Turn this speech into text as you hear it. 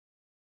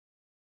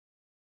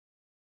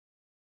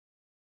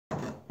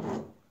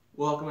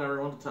Welcome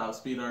everyone to Top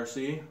Speed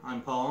RC.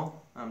 I'm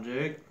Paul. I'm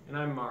Jake. And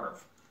I'm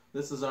Marv.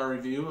 This is our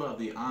review of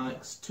the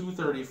Onyx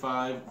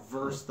 235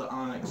 versus the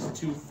Onyx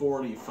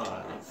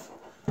 245.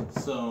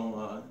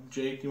 So,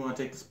 Jake, you want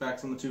to take the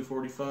specs on the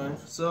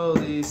 245? So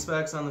the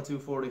specs on the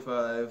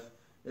 245,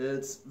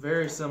 it's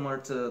very similar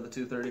to the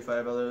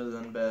 235 other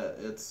than that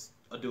it's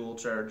a dual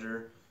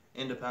charger,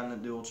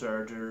 independent dual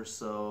charger,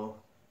 so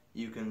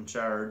you can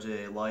charge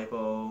a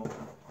LiPo,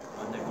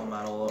 a nickel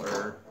metal,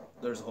 or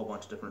there's a whole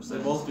bunch of different things.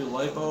 They both do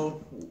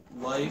LiPo,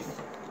 Life,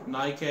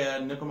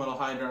 NiCad, nickel metal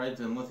hydrides,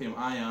 and lithium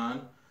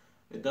ion.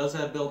 It does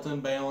have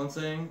built-in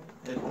balancing,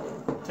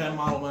 10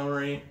 model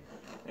memory,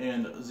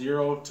 and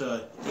 0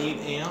 to 8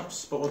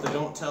 amps. But what they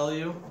don't tell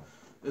you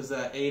is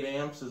that 8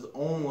 amps is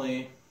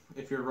only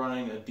if you're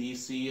running a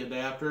DC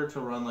adapter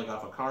to run like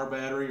off a car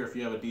battery or if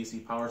you have a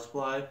DC power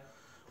supply.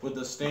 With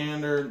the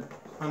standard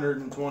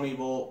 120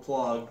 volt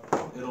plug,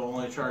 it'll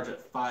only charge at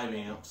 5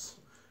 amps.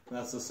 And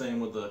that's the same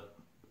with the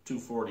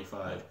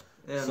 245.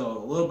 And so a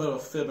little bit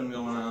of fibbing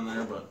going on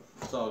there, but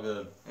it's all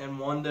good. And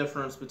one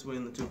difference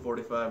between the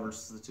 245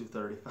 versus the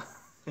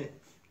 235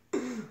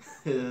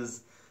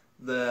 is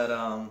that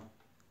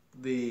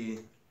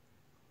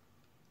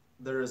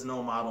there is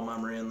no model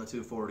memory in the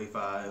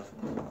 245.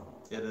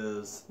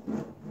 It's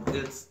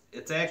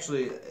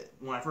actually,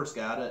 when I first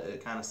got it,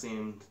 it kind of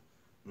seemed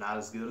not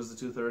as good as the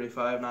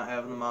 235 not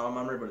having the model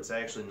memory, but it's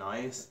actually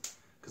nice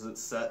because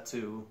it's set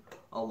to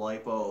a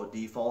LiPo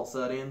default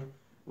setting,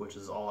 which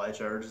is all I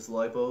charge is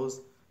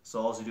LiPos.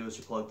 So all you do is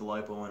you plug the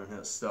LiPo in and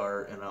hit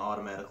start, and it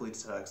automatically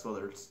detects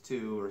whether it's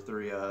 2 or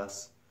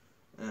 3S.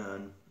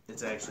 And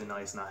it's actually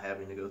nice not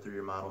having to go through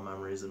your model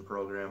memories and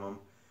program them.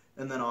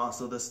 And then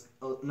also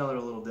another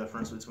little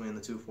difference between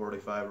the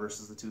 245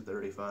 versus the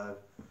 235.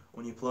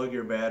 When you plug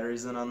your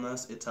batteries in on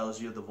this, it tells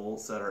you the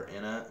volts that are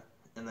in it,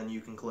 and then you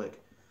can click.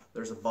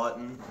 There's a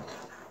button,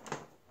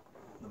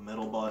 the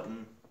middle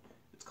button.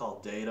 It's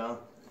called data,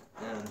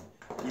 and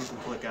you can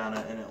click on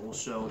it and it will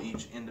show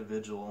each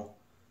individual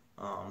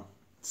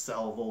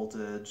cell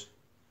voltage,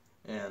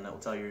 and it will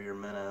tell you your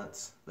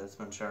minutes that it's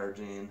been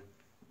charging,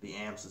 the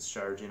amps it's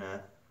charging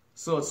at.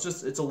 So it's a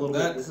little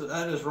bit.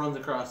 That just runs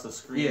across the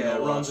screen. Yeah,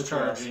 it runs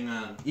across. Charging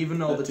on. Even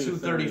though the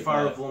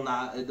 235 will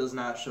not, it does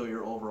not show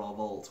your overall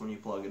volts when you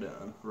plug it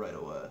in right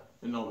away.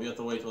 No, you have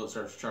to wait till it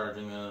starts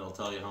charging, then it'll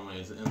tell you how many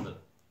is in the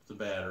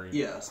battery.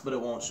 Yes, but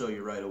it won't show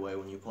you right away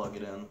when you plug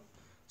it in.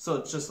 So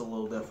it's just a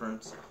little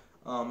difference.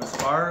 As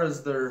far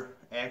as their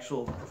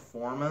actual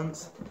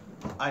performance,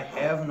 I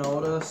have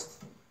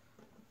noticed,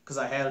 because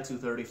I had a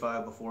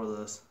 235 before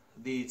this,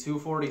 the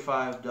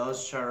 245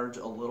 does charge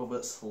a little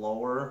bit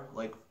slower,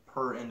 like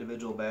per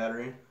individual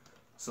battery.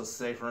 So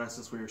say for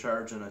instance we were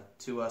charging a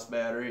 2S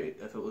battery,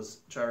 if it was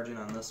charging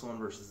on this one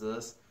versus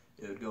this,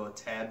 it would go a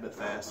tad bit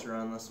faster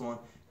on this one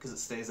because it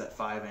stays at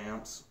 5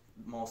 amps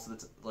most of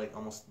the like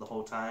almost the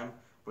whole time,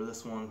 where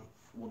this one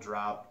will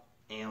drop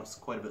amps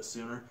quite a bit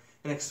sooner.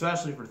 And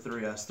especially for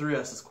 3S.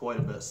 3S is quite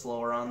a bit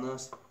slower on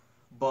this,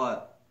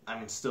 but I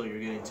mean still you're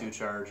getting 2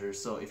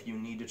 chargers, so if you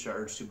need to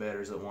charge 2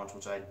 batteries at once,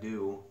 which I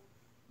do,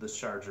 this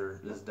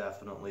charger is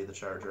definitely the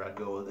charger I'd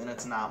go with. And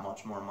it's not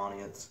much more money.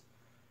 It's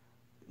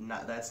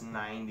not, that's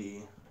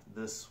 90.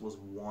 This was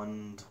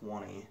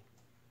 120,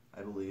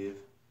 I believe.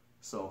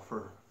 So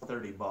for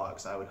 30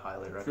 bucks, I would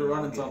highly recommend. If you're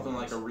running something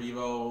like a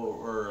Revo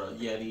or a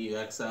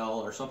Yeti XL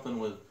or something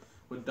with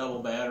double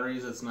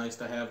batteries, it's nice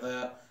to have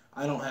that.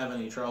 I don't have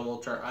any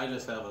trouble. I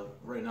just have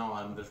right now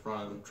I'm just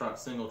running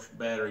single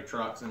battery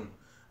trucks, and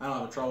I don't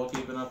have trouble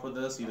keeping up with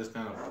this. You just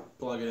kind of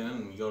plug it in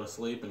and you go to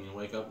sleep, and you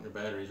wake up and your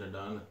batteries are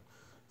done.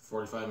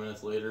 45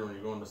 minutes later, when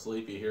you're going to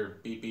sleep, you hear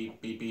beep,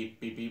 beep, beep, beep,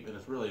 beep, beep, and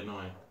it's really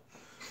annoying.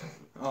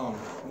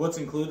 What's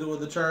included with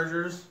the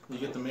chargers? You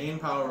get the main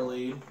power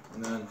lead,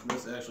 and then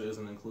this actually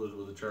isn't included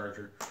with the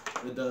charger.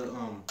 It does.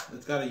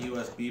 It's got a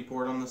USB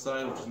port on the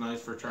side, which is nice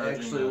for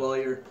charging. Actually, while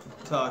you're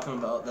talking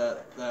about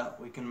that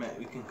we can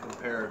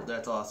compare.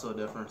 That's also a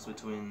difference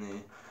between the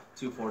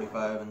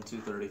 245 and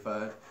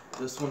 235.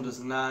 This one does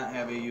not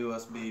have a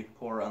USB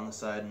port on the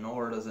side,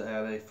 nor does it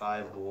have a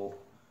 5-volt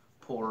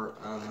port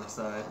on the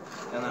side.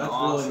 And then that's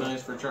also really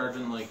nice for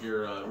charging like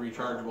your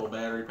rechargeable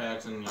battery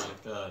packs, and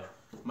like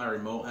my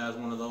remote has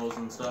one of those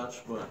and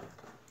such. But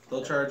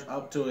they'll charge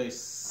up to a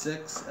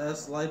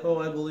 6S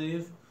LiPo, I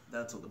believe.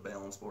 That's what the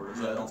balance board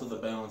is. Yeah, that's what the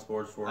balance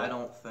board's for. I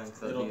don't think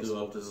that it'll do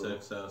up to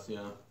 6S,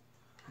 yeah.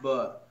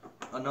 But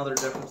another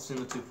difference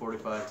between the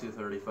 245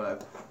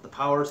 235, the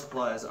power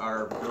supplies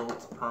are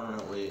built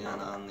permanently in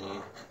on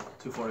the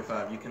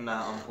 245. You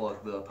cannot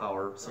unplug the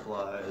power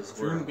supplies. If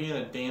you're going to be in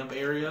a damp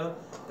area,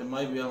 it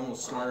might be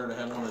almost smarter to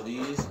have one of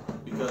these,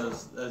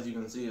 because as you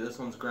can see, this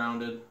one's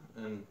grounded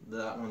and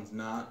that one's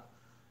not.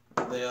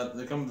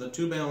 They come with the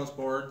 2 balance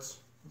boards,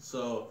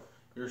 so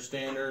your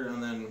standard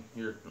and then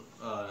your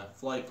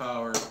flight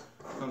power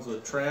comes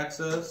with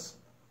Traxxas,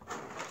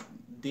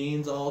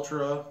 Dean's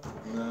Ultra,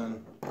 and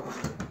then I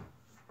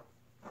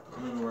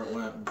don't know where it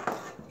went.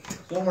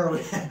 Somewhere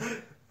we.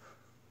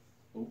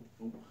 Oh,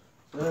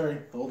 sorry.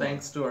 Hold on.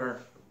 Thanks to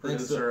our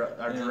producer,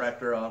 our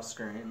director off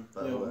screen.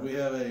 We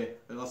have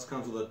it also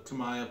comes with a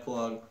Tamiya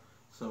plug,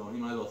 so you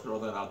might as well throw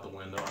that out the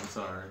window. I'm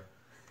sorry,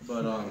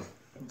 but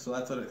so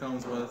that's what it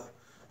comes with.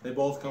 They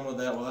both come with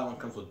that. Well, that one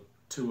comes with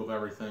 2 of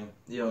everything.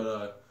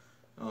 Yeah.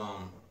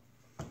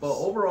 But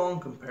overall, in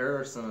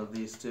comparison of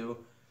these two,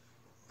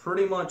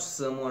 pretty much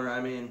similar.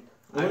 I mean,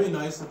 it would be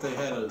nice if they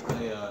had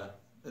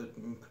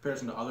in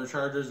comparison to other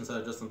chargers instead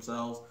of just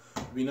themselves.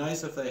 It'd be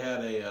nice if they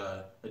had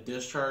a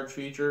discharge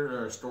feature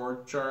or a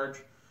stored charge,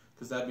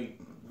 because that'd be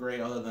great.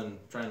 Other than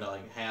trying to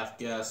like half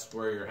guess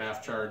where your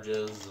half charge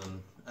is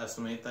and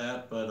estimate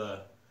that,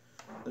 but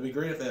it'd be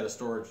great if they had a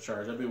storage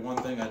charge. That'd be one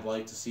thing I'd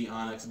like to see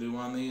Onyx do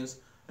on these,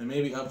 and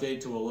maybe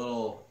update to a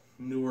little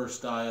newer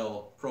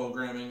style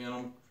programming in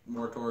them,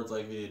 more towards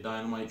like the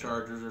dynamite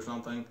chargers or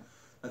something.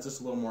 That's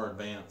just a little more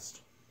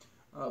advanced.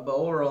 But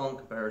overall, in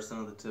comparison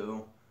of the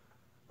two,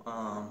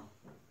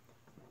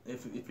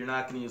 if you're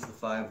not going to use the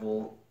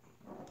 5-volt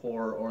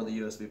port or the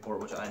USB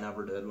port, which I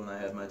never did when I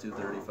had my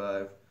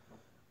 235,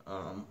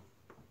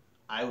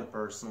 I would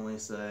personally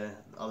say,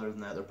 other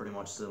than that, they're pretty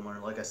much similar.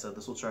 Like I said,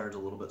 this will charge a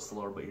little bit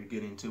slower, but you're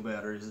getting 2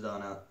 batteries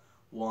done at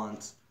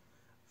once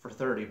for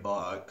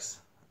 $30.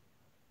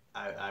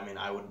 I mean,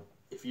 I would,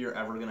 if you're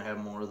ever going to have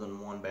more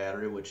than 1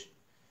 battery, which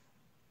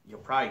you're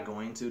probably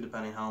going to,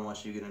 depending how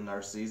much you get in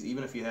RCs,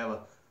 even if you have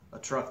a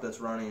truck that's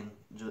running,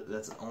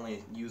 that's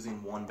only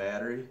using 1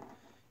 battery,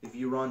 if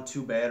you run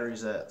 2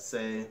 batteries at,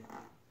 say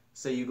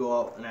you go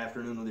out an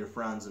afternoon with your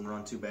friends and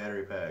run 2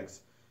 battery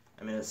packs,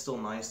 I mean, it's still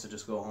nice to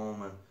just go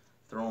home and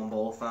throw them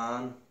both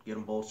on, get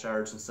them both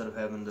charged instead of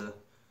having to,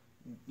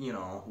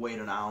 wait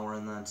an hour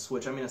and then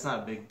switch. I mean, it's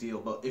not a big deal,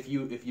 but if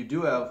you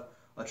do have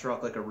a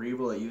truck like a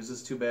Revo that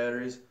uses 2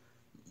 batteries,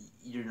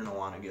 you're gonna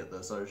want to get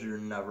this, or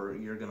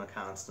you're gonna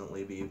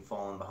constantly be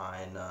falling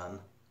behind on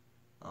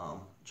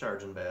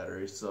charging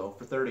batteries. So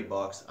for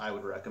 $30, I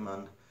would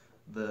recommend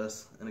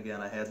this. And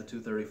again, I had the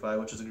 235,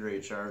 which is a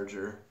great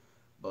charger,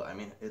 but I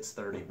mean, it's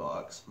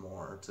 $30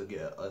 more to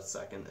get a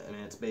second. I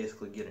mean, it's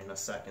basically getting a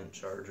second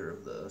charger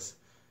of this,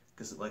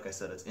 because like I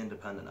said, it's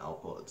independent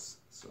outputs.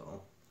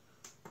 So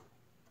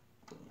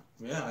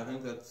yeah, I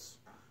think that's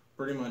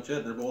pretty much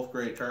it. They're both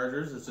great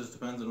chargers. It just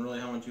depends on really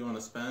how much you want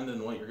to spend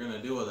and what you're going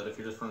to do with it. If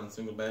you're just running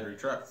single battery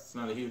trucks, it's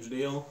not a huge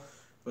deal.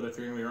 But if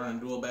you're going to be running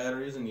dual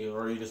batteries and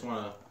you just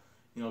want to,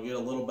 get a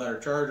little better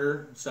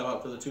charger, step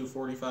up to the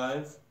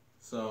 245.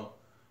 So,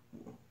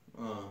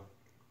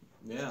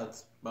 yeah,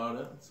 that's about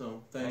it.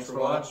 So thanks for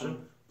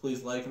watching.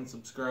 Please like and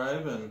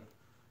subscribe, and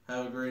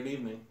have a great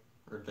evening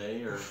or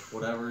day or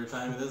whatever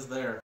time it is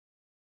there.